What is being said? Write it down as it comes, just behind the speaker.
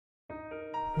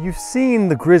You've seen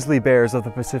the grizzly bears of the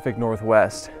Pacific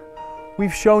Northwest.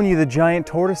 We've shown you the giant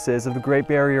tortoises of the Great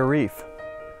Barrier Reef.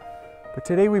 But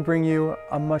today we bring you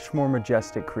a much more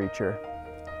majestic creature,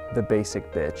 the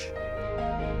basic bitch.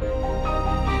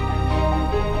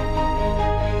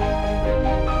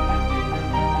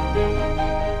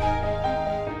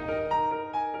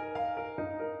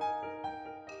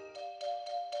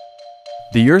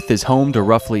 The Earth is home to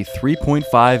roughly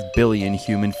 3.5 billion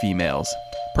human females,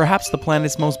 perhaps the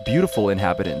planet's most beautiful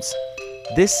inhabitants.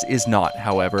 This is not,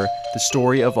 however, the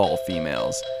story of all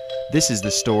females. This is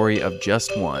the story of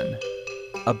just one,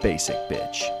 a basic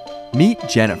bitch. Meet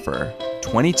Jennifer,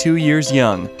 22 years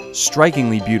young,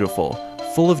 strikingly beautiful,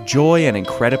 full of joy and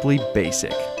incredibly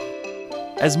basic.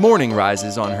 As morning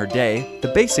rises on her day,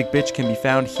 the basic bitch can be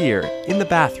found here, in the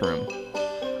bathroom.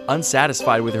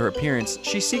 Unsatisfied with her appearance,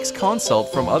 she seeks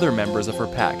consult from other members of her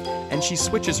pack, and she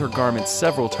switches her garments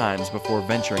several times before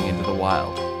venturing into the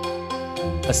wild.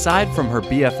 Aside from her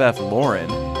BFF Lauren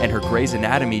and her Grey's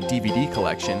Anatomy DVD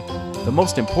collection, the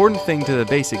most important thing to the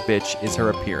basic bitch is her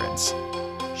appearance.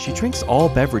 She drinks all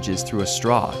beverages through a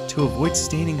straw to avoid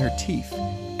staining her teeth,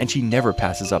 and she never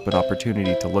passes up an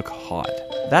opportunity to look hot.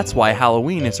 That's why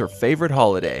Halloween is her favorite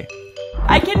holiday.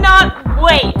 I cannot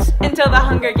wait until the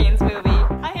Hunger Games movie.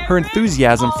 Her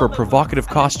enthusiasm for provocative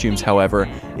costumes, however,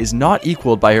 is not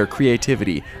equaled by her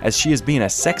creativity, as she has been a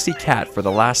sexy cat for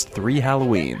the last 3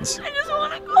 Halloweens. I just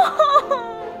want to go home.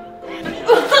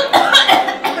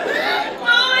 Oh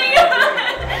my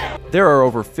god! There are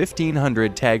over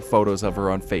 1,500 tagged photos of her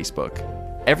on Facebook.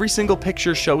 Every single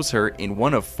picture shows her in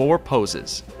one of 4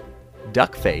 poses: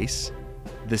 duck face,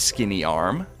 the skinny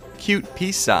arm, cute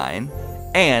peace sign,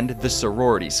 and the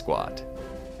sorority squat.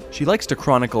 She likes to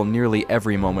chronicle nearly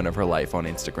every moment of her life on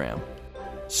Instagram.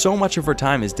 So much of her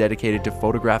time is dedicated to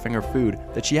photographing her food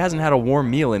that she hasn't had a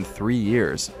warm meal in 3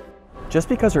 years. Just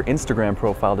because her Instagram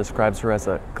profile describes her as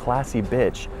a classy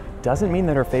bitch doesn't mean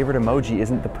that her favorite emoji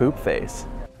isn't the poop face.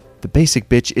 The basic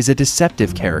bitch is a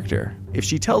deceptive character. If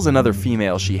she tells another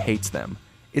female she hates them,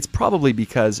 it's probably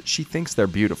because she thinks they're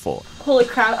beautiful. Holy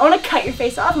crap, I want to cut your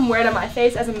face off and wear it on my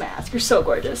face as a mask. You're so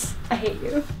gorgeous. I hate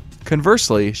you.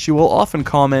 Conversely, she will often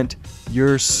comment,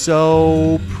 "You're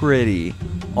so pretty,"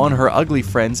 on her ugly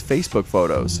friends' Facebook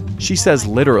photos. She says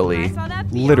literally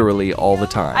all the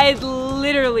time. I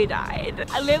literally died.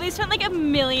 I literally spent like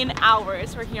 1,000,000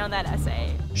 hours working on that essay.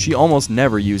 She almost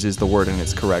never uses the word in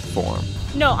its correct form.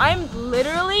 No, I'm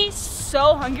literally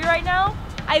so hungry right now.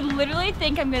 I literally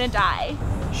think I'm gonna die.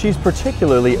 She's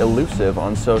particularly elusive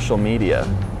on social media,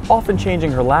 often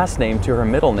changing her last name to her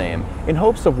middle name in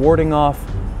hopes of warding off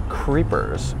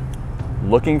creepers.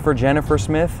 Looking for Jennifer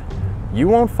Smith? You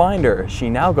won't find her. She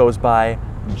now goes by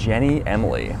Jenny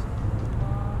Emily.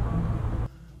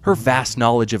 Her vast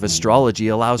knowledge of astrology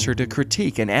allows her to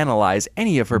critique and analyze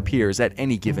any of her peers at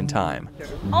any given time.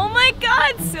 Oh my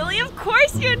god, silly, of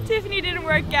course you and Tiffany didn't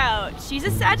work out. She's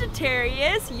a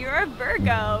Sagittarius, you're a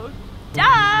Virgo.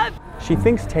 Duh! She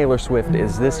thinks Taylor Swift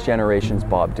is this generation's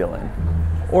Bob Dylan.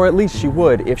 Or at least she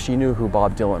would if she knew who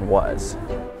Bob Dylan was.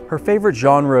 Her favorite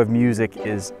genre of music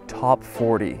is top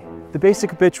 40. The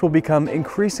basic bitch will become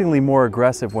increasingly more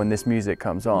aggressive when this music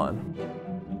comes on.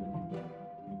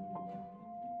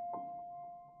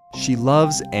 She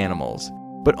loves animals,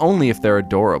 but only if they're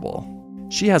adorable.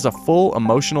 She has a full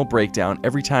emotional breakdown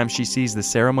every time she sees the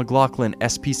Sarah McLachlan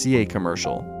SPCA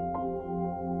commercial.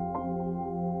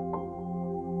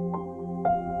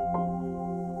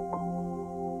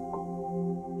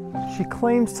 She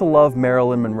claims to love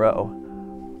Marilyn Monroe,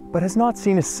 but has not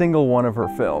seen a single one of her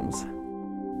films.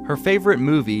 Her favorite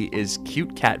movie is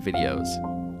cute cat videos.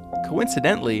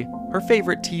 Coincidentally, her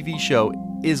favorite TV show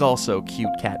is also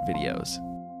cute cat videos.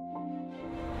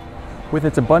 With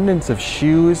its abundance of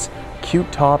shoes, cute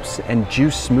tops, and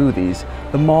juice smoothies,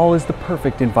 the mall is the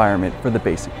perfect environment for the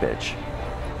basic bitch.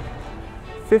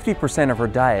 50% of her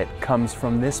diet comes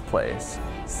from this place.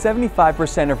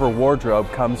 75% of her wardrobe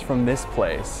comes from this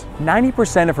place.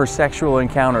 90% of her sexual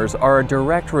encounters are a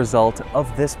direct result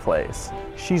of this place.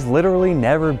 She's literally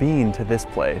never been to this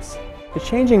place. The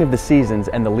changing of the seasons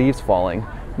and the leaves falling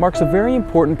marks a very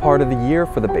important part of the year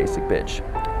for the basic bitch.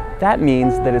 That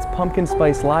means that it's pumpkin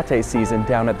spice latte season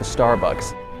down at the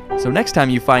Starbucks. So next time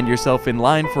you find yourself in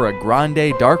line for a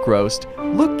grande dark roast,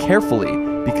 look carefully,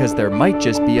 because there might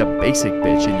just be a basic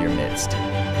bitch in your midst.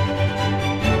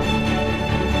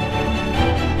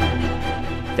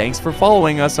 Thanks for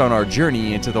following us on our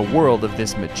journey into the world of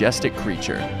this majestic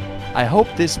creature. I hope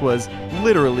this was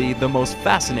literally the most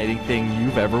fascinating thing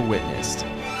you've ever witnessed.